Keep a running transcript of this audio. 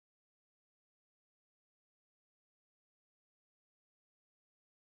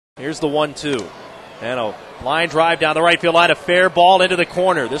Here's the 1-2. And a line drive down the right field line, a fair ball into the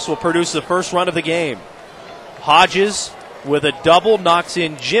corner. This will produce the first run of the game. Hodges with a double knocks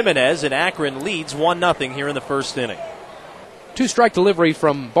in Jimenez, and Akron leads 1-0 here in the first inning. Two-strike delivery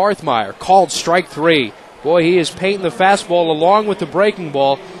from Barthmeyer, called strike three. Boy, he is painting the fastball along with the breaking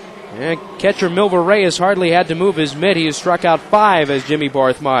ball. And catcher Milver Reyes hardly had to move his mitt. He has struck out 5 as Jimmy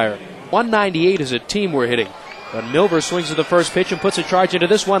Barthmeyer. 198 is a team we're hitting. But Milver swings to the first pitch and puts a charge into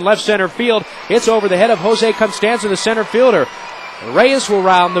this one, left center field. It's over the head of Jose Constanza, the center fielder. Reyes will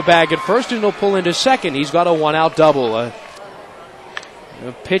round the bag at first and he'll pull into second. He's got a one-out double. The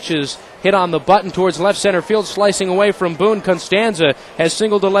pitch is hit on the button towards left center field, slicing away from Boone. Constanza has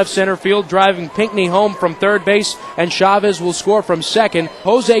singled to left center field, driving Pinckney home from third base, and Chavez will score from second.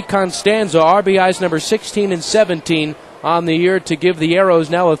 Jose Constanza, RBIs number 16 and 17 on the year to give the Aeros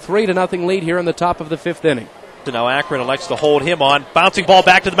now a 3-0 lead here in the top of the 5th inning. So now Akron elects to hold him on. Bouncing ball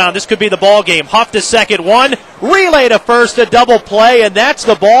back to the mound. This could be the ball game. Huff to second, one. Relay to first, a double play, and that's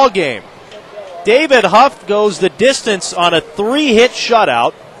the ball game. David Huff goes the distance on a 3-hit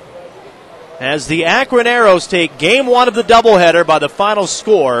shutout as the Akron Aeros take game 1 of the doubleheader by the final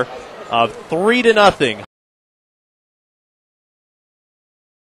score of 3-0.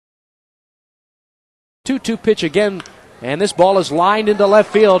 2-2 pitch again. And this ball is lined into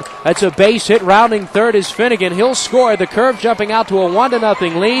left field. That's a base hit. Rounding third is Finnegan. He'll score. The Curve jumping out to a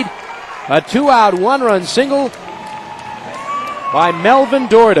 1-0 lead. A 2-out, 1-run single by Melvin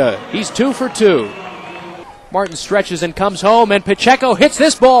Dorda. He's 2 for 2. Martin stretches and comes home, and Pacheco hits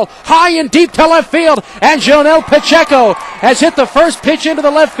this ball high and deep to left field. And Jonel Pacheco has hit the first pitch into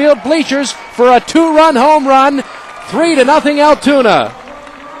the left field bleachers for a 2-run home run. 3-0 Altoona.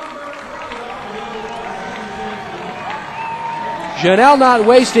 Janelle not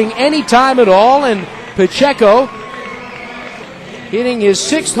wasting any time at all, and Pacheco hitting his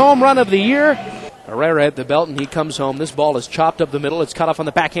 6th home run of the year. Herrera at the belt, and he comes home. This ball is chopped up the middle. It's cut off on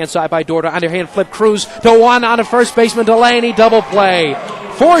the backhand side by Dorda. Underhand flip, Cruz to one on a first baseman. Delaney, double play.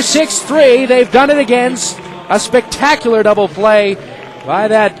 4-6-3, they've done it again. A spectacular double play by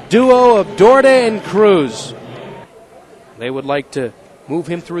that duo of Dorda and Cruz. They would like to move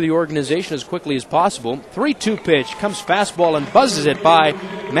him through the organization as quickly as possible. 3-2 pitch, comes fastball and buzzes it by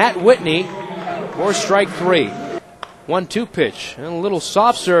Matt Whitney for strike 3. 1-2 pitch, and a little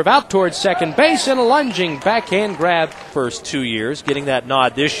soft serve out towards second base, and a lunging backhand grab. First 2 years, getting that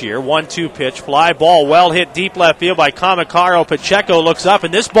nod this year. 1-2 pitch, fly ball, well hit deep left field by Kamikaro. Pacheco looks up,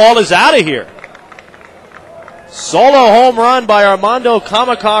 and this ball is out of here. Solo home run by Armando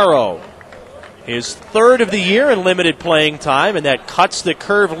Kamikaro. His 3rd of the year in limited playing time, and that cuts the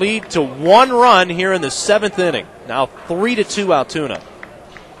Curve lead to 1 run here in the 7th inning. Now 3-2 Altoona.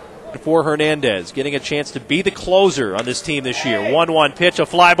 For Hernandez, getting a chance to be the closer on this team this year. 1-1 pitch, a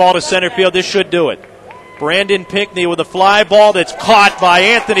fly ball to center field. This should do it. Brandon Pinckney with a fly ball that's caught by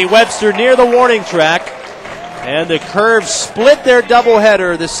Anthony Webster near the warning track. And the Curve split their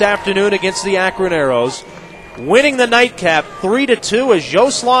doubleheader this afternoon against the Akron Aeros, winning the nightcap 3-2 as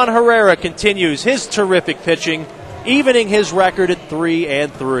Joslan Herrera continues his terrific pitching, evening his record at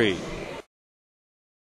 3-3.